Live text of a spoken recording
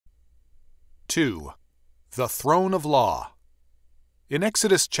2. The Throne of Law. In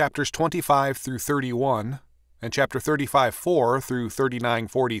Exodus chapters 25 through 31 and chapter 35:4 through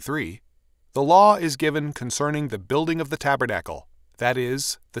 39:43, the law is given concerning the building of the tabernacle, that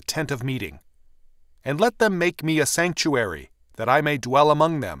is, the tent of meeting. And let them make me a sanctuary, that I may dwell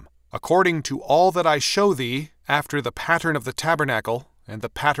among them, according to all that I show thee, after the pattern of the tabernacle, and the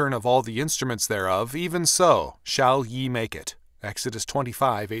pattern of all the instruments thereof, even so shall ye make it. Exodus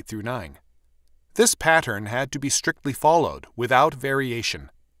 25:8 through 9. This pattern had to be strictly followed, without variation.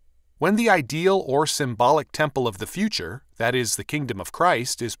 When the ideal or symbolic temple of the future, that is, the kingdom of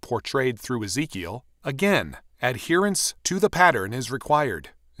Christ, is portrayed through Ezekiel, again, adherence to the pattern is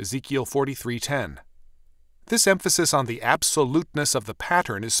required. Ezekiel 43:10. This emphasis on the absoluteness of the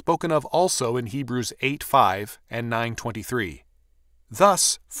pattern is spoken of also in Hebrews 8:5 and 9:23.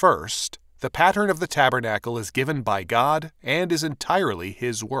 Thus, first, the pattern of the tabernacle is given by God and is entirely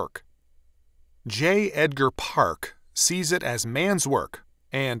His work. J. Edgar Park sees it as man's work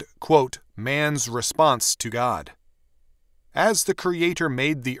and, quote, man's response to God. As the Creator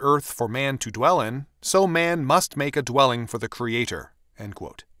made the earth for man to dwell in, so man must make a dwelling for the Creator, end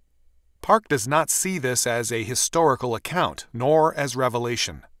quote. Park does not see this as a historical account, nor as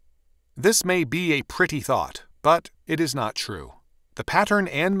revelation. This may be a pretty thought, but it is not true. The pattern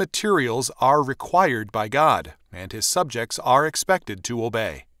and materials are required by God, and His subjects are expected to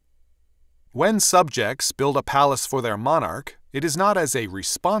obey. When subjects build a palace for their monarch, it is not as a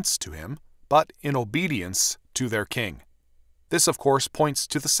response to him, but in obedience to their king. This, of course, points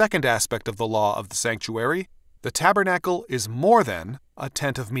to the second aspect of the law of the sanctuary. The tabernacle is more than a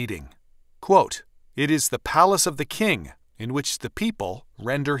tent of meeting. Quote, it is the palace of the king, in which the people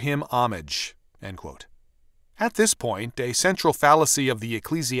render him homage, end quote. At this point, a central fallacy of the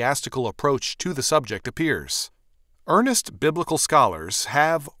ecclesiastical approach to the subject appears. Earnest biblical scholars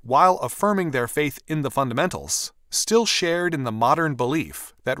have, while affirming their faith in the fundamentals, still shared in the modern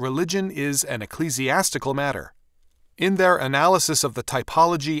belief that religion is an ecclesiastical matter. In their analysis of the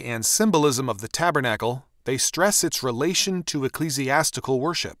typology and symbolism of the tabernacle, they stress its relation to ecclesiastical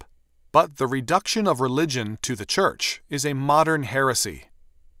worship. But the reduction of religion to the church is a modern heresy.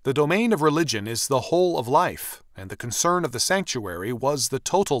 The domain of religion is the whole of life, and the concern of the sanctuary was the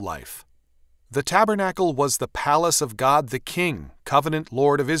total life. The tabernacle was the palace of God the King, covenant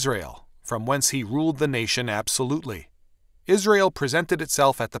Lord of Israel, from whence He ruled the nation absolutely. Israel presented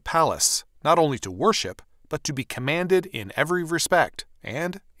itself at the palace, not only to worship, but to be commanded in every respect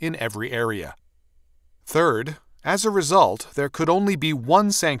and in every area. Third, as a result, there could only be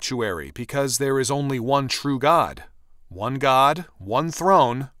one sanctuary because there is only one true God, one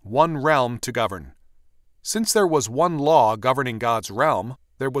throne, one realm to govern. Since there was one law governing God's realm,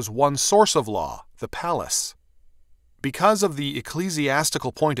 there was one source of law, the palace. Because of the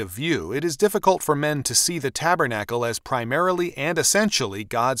ecclesiastical point of view, it is difficult for men to see the tabernacle as primarily and essentially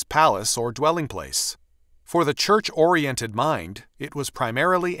God's palace or dwelling place. For the church-oriented mind, it was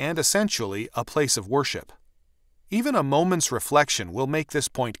primarily and essentially a place of worship. Even a moment's reflection will make this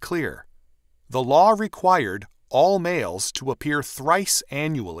point clear. The law required all males to appear thrice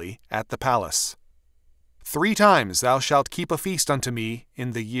annually at the palace. 3 times thou shalt keep a feast unto me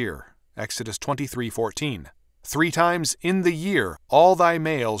in the year. Exodus 23:14. 3 times in the year all thy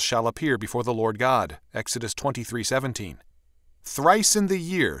males shall appear before the Lord God. Exodus 23:17. Thrice in the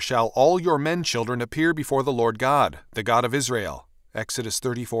year shall all your men children appear before the Lord God, the God of Israel. Exodus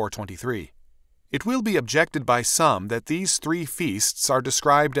 34:23. It will be objected by some that these 3 feasts are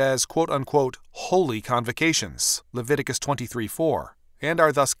described as quote-unquote holy convocations, Leviticus 23:4, and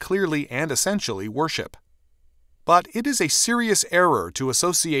are thus clearly and essentially worship. But it is a serious error to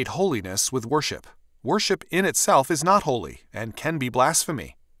associate holiness with worship. Worship in itself is not holy and can be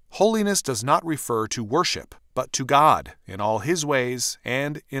blasphemy. Holiness does not refer to worship, but to God in all His ways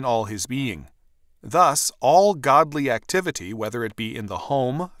and in all His being. Thus, all godly activity, whether it be in the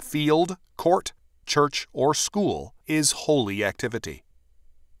home, field, court, church, or school, is holy activity.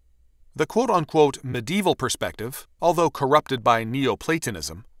 The quote-unquote medieval perspective, although corrupted by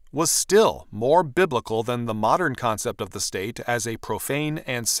Neoplatonism, was still more biblical than the modern concept of the state as a profane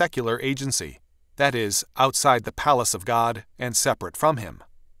and secular agency, that is, outside the palace of God and separate from Him.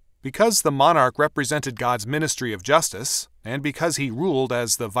 Because the monarch represented God's ministry of justice, and because he ruled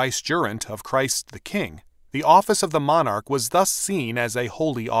as the vicegerent of Christ the King, the office of the monarch was thus seen as a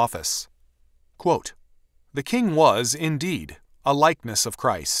holy office. Quote, the king was, indeed, a likeness of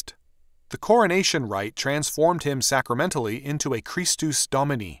Christ. The coronation rite transformed him sacramentally into a Christus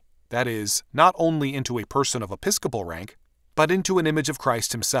Domini, that is, not only into a person of episcopal rank, but into an image of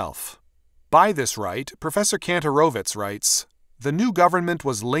Christ Himself. By this rite, Professor Kantorowicz writes, The new government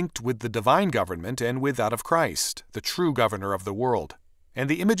was linked with the divine government and with that of Christ, the true governor of the world, and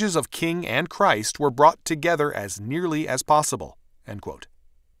the images of King and Christ were brought together as nearly as possible." End quote.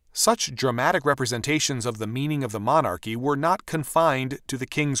 Such dramatic representations of the meaning of the monarchy were not confined to the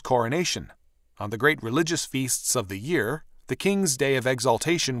king's coronation. On the great religious feasts of the year, the king's day of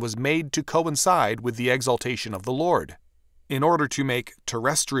exaltation was made to coincide with the exaltation of the Lord, in order to make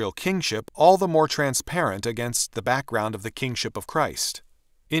terrestrial kingship all the more transparent against the background of the kingship of Christ.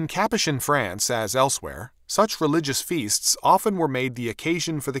 In Capuchin France, as elsewhere, such religious feasts often were made the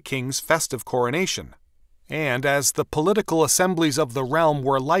occasion for the king's festive coronation. And as the political assemblies of the realm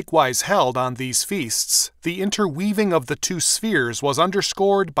were likewise held on these feasts, the interweaving of the two spheres was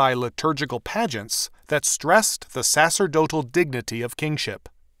underscored by liturgical pageants that stressed the sacerdotal dignity of kingship.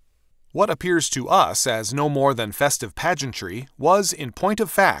 What appears to us as no more than festive pageantry was, in point of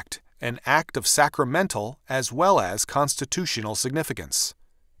fact, an act of sacramental as well as constitutional significance.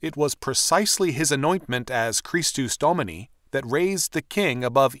 It was precisely his anointment as Christus Domini that raised the king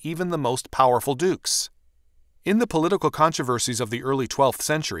above even the most powerful dukes. In the political controversies of the early 12th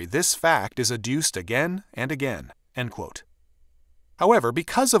century, this fact is adduced again and again." End quote. However,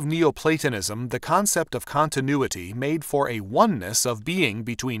 because of Neoplatonism, the concept of continuity made for a oneness of being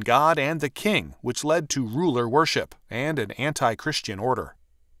between God and the king, which led to ruler worship and an anti-Christian order.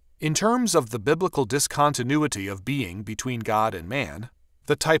 In terms of the biblical discontinuity of being between God and man,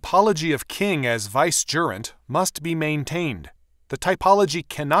 the typology of king as vicegerent must be maintained. The typology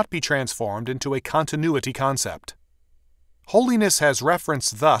cannot be transformed into a continuity concept. Holiness has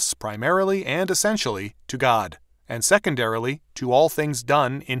reference thus primarily and essentially to God, and secondarily to all things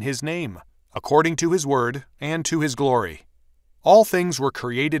done in His name, according to His word and to His glory. All things were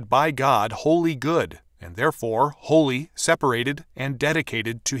created by God wholly good, and therefore holy, separated, and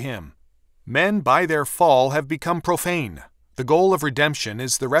dedicated to Him. Men by their fall have become profane. The goal of redemption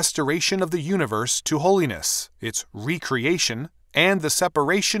is the restoration of the universe to holiness, its recreation, and the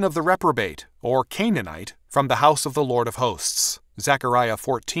separation of the reprobate, or Canaanite, from the house of the Lord of hosts. Zechariah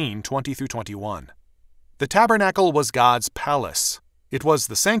 14:20-21. The tabernacle was God's palace. It was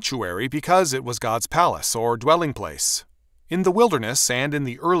the sanctuary because it was God's palace, or dwelling place. In the wilderness and in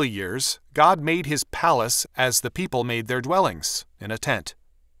the early years, God made His palace as the people made their dwellings, in a tent.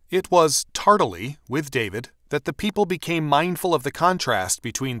 It was tardily, with David, that the people became mindful of the contrast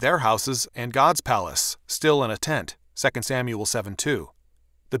between their houses and God's palace, still in a tent. 2 Samuel 7:2.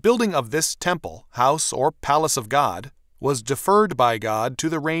 The building of this temple, house, or palace of God was deferred by God to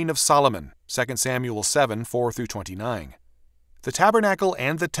the reign of Solomon. 2 Samuel 7:4-29. The tabernacle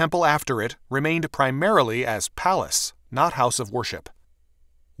and the temple after it remained primarily as palace, not house of worship.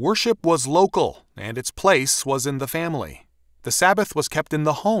 Worship was local, and its place was in the family. The Sabbath was kept in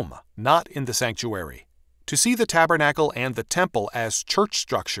the home, not in the sanctuary. To see the tabernacle and the temple as church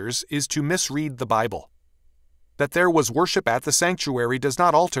structures is to misread the Bible. That there was worship at the sanctuary does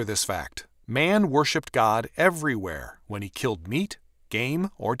not alter this fact. Man worshipped God everywhere. When he killed meat,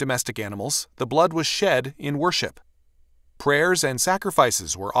 game, or domestic animals, the blood was shed in worship. Prayers and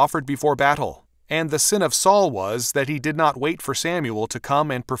sacrifices were offered before battle, and the sin of Saul was that he did not wait for Samuel to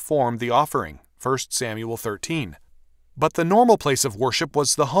come and perform the offering. 1 Samuel 13. But the normal place of worship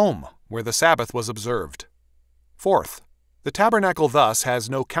was the home, where the Sabbath was observed. Fourth, the tabernacle thus has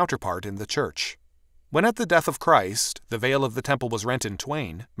no counterpart in the church. When at the death of Christ, the veil of the temple was rent in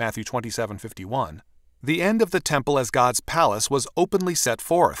twain, Matthew 27:51, the end of the temple as God's palace was openly set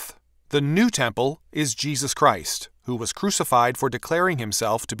forth. The new temple is Jesus Christ, who was crucified for declaring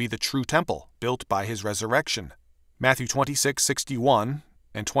Himself to be the true temple, built by His resurrection. Matthew 26:61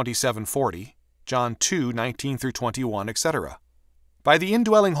 and 27:40, John 2:19-21, etc. By the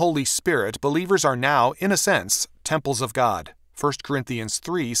indwelling Holy Spirit, believers are now, in a sense, temples of God, 1 Corinthians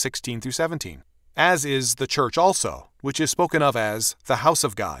 3:16-17. As is the church also, which is spoken of as the house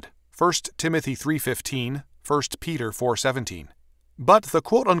of God, 1 Timothy 3:15, 1 Peter 4:17. But the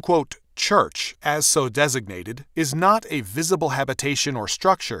quote-unquote church, as so designated, is not a visible habitation or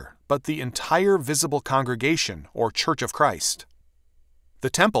structure, but the entire visible congregation or church of Christ. The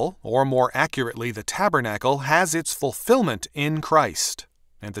temple, or more accurately the tabernacle, has its fulfillment in Christ,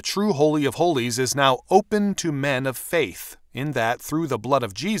 and the true Holy of Holies is now open to men of faith, in that through the blood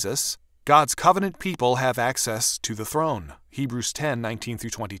of Jesus, God's covenant people have access to the throne. Hebrews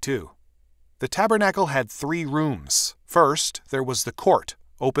 10:19-22. The tabernacle had 3 rooms. First, there was the court,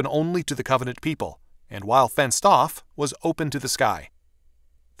 open only to the covenant people, and while fenced off, was open to the sky.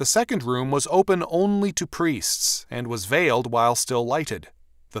 The second room was open only to priests, and was veiled while still lighted.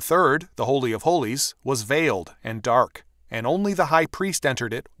 The third, the Holy of Holies, was veiled and dark, and only the high priest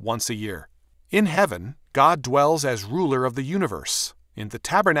entered it once a year. In heaven, God dwells as ruler of the universe. In the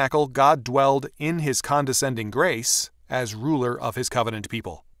tabernacle, God dwelled in his condescending grace as ruler of his covenant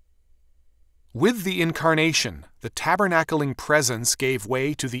people. With the incarnation, the tabernacling presence gave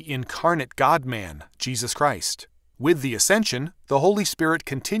way to the incarnate God-man, Jesus Christ. With the ascension, the Holy Spirit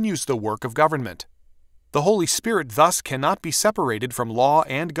continues the work of government. The Holy Spirit thus cannot be separated from law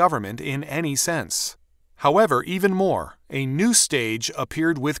and government in any sense. However, even more, a new stage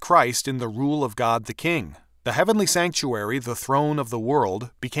appeared with Christ in the rule of God the King. The heavenly sanctuary, the throne of the world,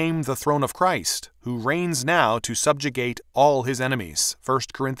 became the throne of Christ, who reigns now to subjugate all his enemies.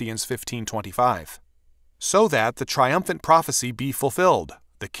 1 Corinthians 15:25. So that the triumphant prophecy be fulfilled.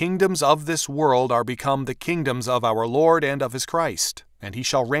 The kingdoms of this world are become the kingdoms of our Lord and of his Christ, and he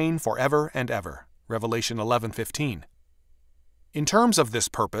shall reign forever and ever. Revelation 11:15. In terms of this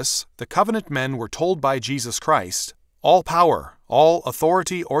purpose, the covenant men were told by Jesus Christ, "All power, all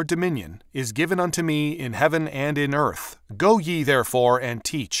authority or dominion is given unto me in heaven and in earth. Go ye therefore and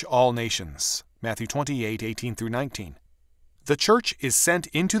teach all nations." Matthew 28:18-19. The church is sent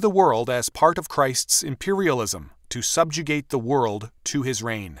into the world as part of Christ's imperialism to subjugate the world to his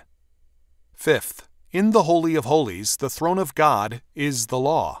reign. Fifth, in the Holy of Holies, the throne of God is the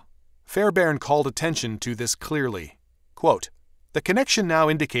law. Fairbairn called attention to this clearly. Quote, "The connection now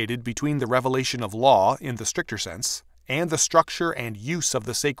indicated between the revelation of law in the stricter sense and the structure and use of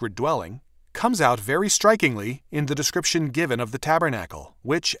the sacred dwelling comes out very strikingly in the description given of the tabernacle,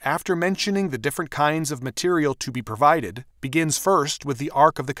 which, after mentioning the different kinds of material to be provided, begins first with the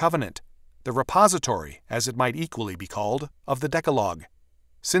Ark of the Covenant, the repository, as it might equally be called, of the Decalogue,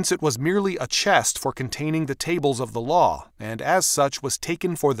 since it was merely a chest for containing the tables of the law, and as such was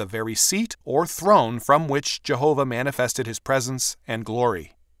taken for the very seat or throne from which Jehovah manifested his presence and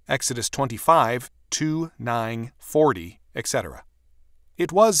glory. Exodus 25:2, 9, 40, etc.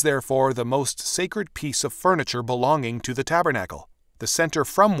 It was, therefore, the most sacred piece of furniture belonging to the tabernacle, the center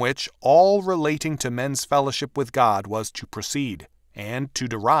from which all relating to men's fellowship with God was to proceed, and to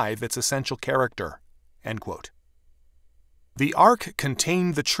derive its essential character." End quote. The ark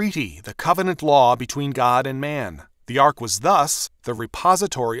contained the treaty, the covenant law between God and man. The ark was thus the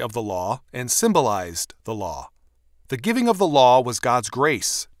repository of the law and symbolized the law. The giving of the law was God's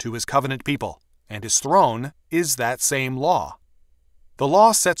grace to his covenant people, and his throne is that same law. The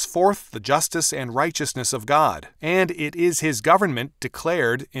law sets forth the justice and righteousness of God, and it is his government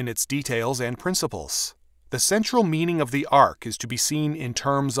declared in its details and principles. The central meaning of the ark is to be seen in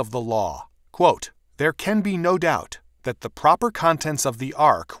terms of the law. Quote, "There can be no doubt that the proper contents of the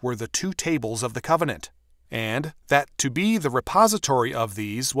ark were the two tables of the covenant, and that to be the repository of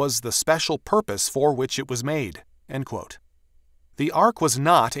these was the special purpose for which it was made." End quote. The ark was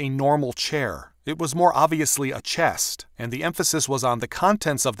not a normal chair. It was more obviously a chest, and the emphasis was on the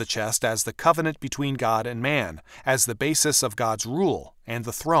contents of the chest as the covenant between God and man, as the basis of God's rule and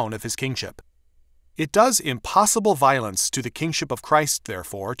the throne of his kingship. It does impossible violence to the kingship of Christ,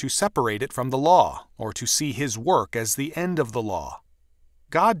 therefore, to separate it from the law, or to see his work as the end of the law.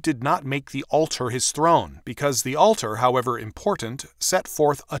 God did not make the altar his throne, because the altar, however important, set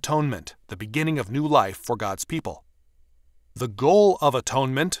forth atonement, the beginning of new life for God's people. The goal of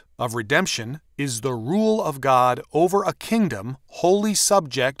atonement, of redemption, is the rule of God over a kingdom wholly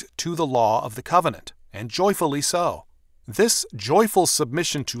subject to the law of the covenant, and joyfully so. This joyful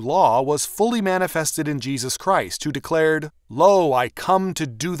submission to law was fully manifested in Jesus Christ, who declared, "Lo, I come to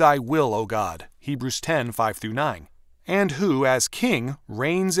do thy will, O God," Hebrews 10:5-9, and who, as king,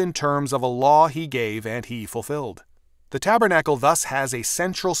 reigns in terms of a law he gave and he fulfilled. The tabernacle thus has a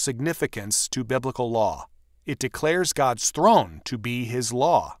central significance to biblical law. It declares God's throne to be his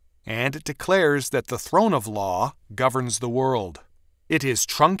law, and it declares that the throne of law governs the world. It is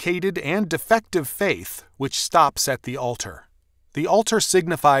truncated and defective faith which stops at the altar. The altar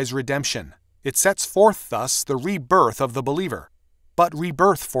signifies redemption. It sets forth thus the rebirth of the believer. But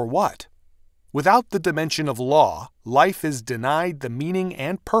rebirth for what? Without the dimension of law, life is denied the meaning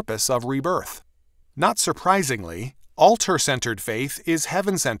and purpose of rebirth. Not surprisingly, altar-centered faith is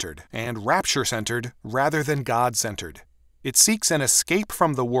heaven-centered and rapture-centered rather than God-centered. It seeks an escape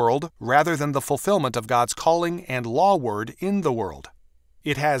from the world rather than the fulfillment of God's calling and law word in the world.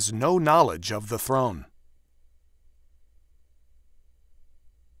 It has no knowledge of the throne.